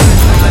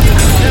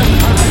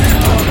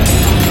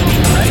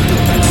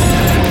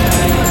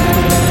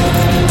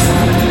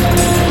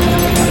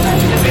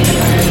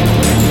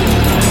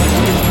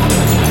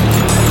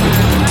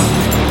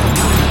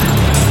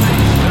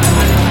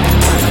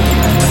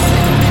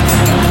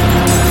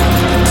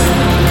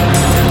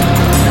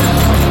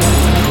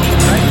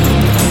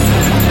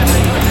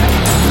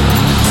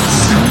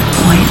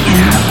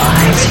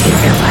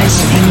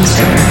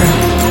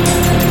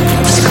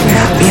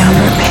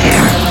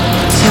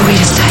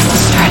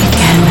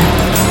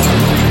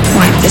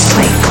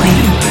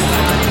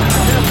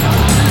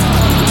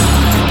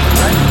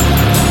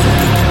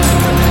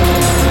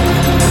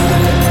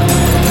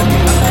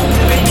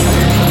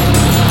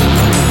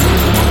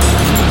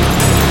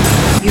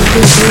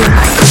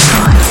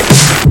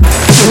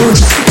will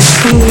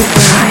succeed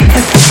where I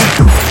have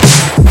failed,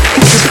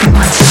 because we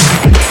want someone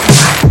to get it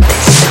right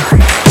this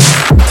time,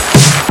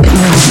 but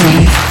not me.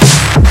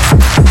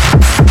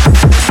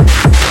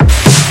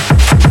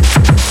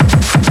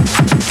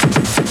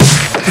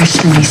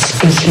 Personally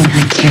speaking,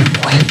 I can't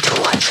wait to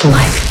watch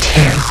life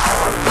tear you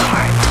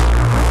apart.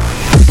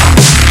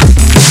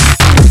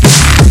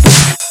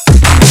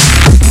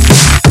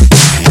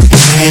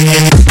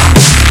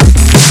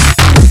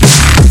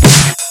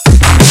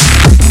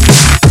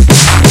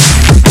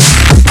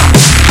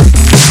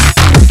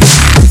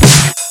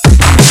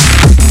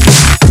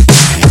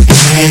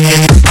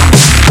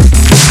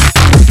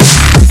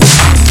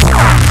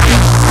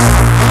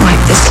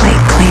 Wipe the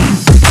slate clean.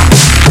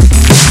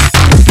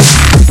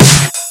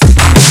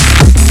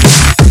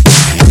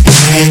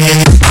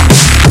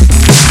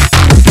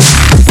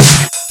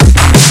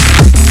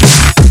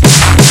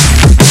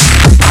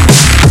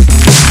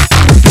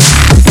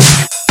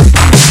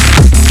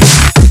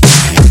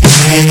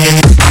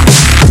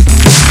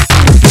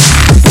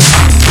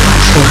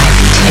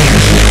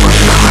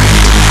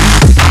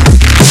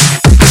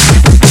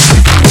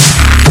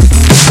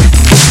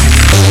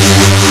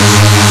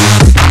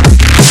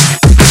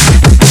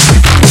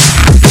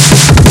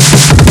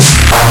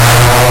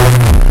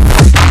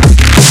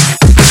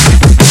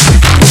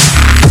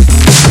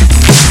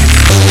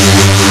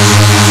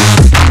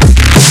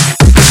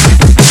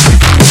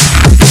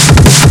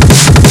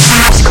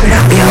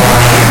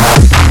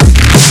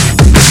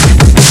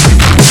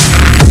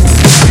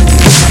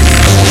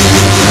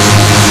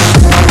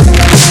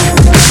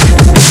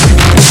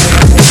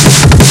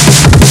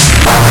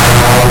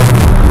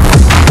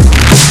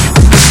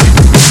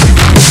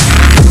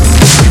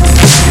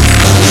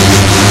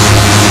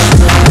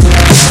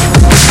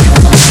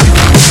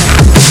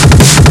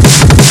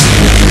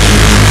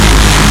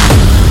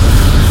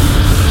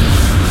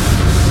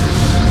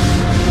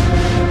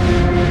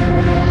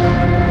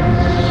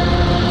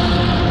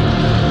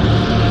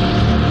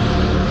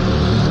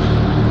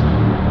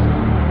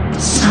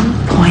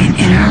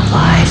 In our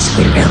lives,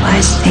 we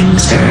realize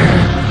things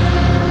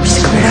are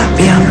screwed up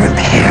beyond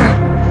repair.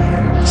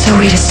 So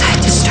we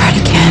decide to start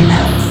again.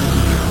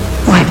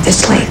 Wipe the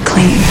slate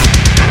clean.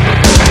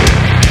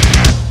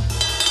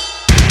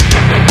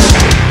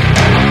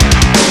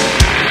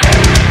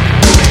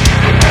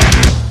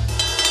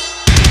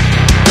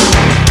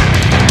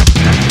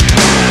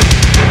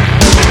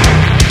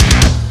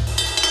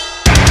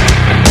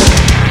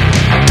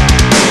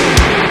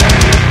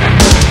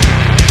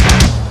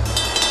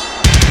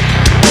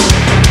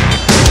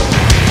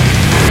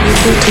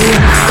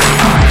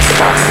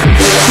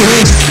 You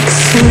will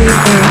succeed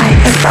where I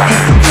have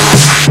failed,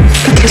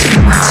 because we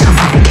want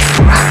someone to get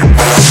right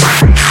this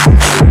time.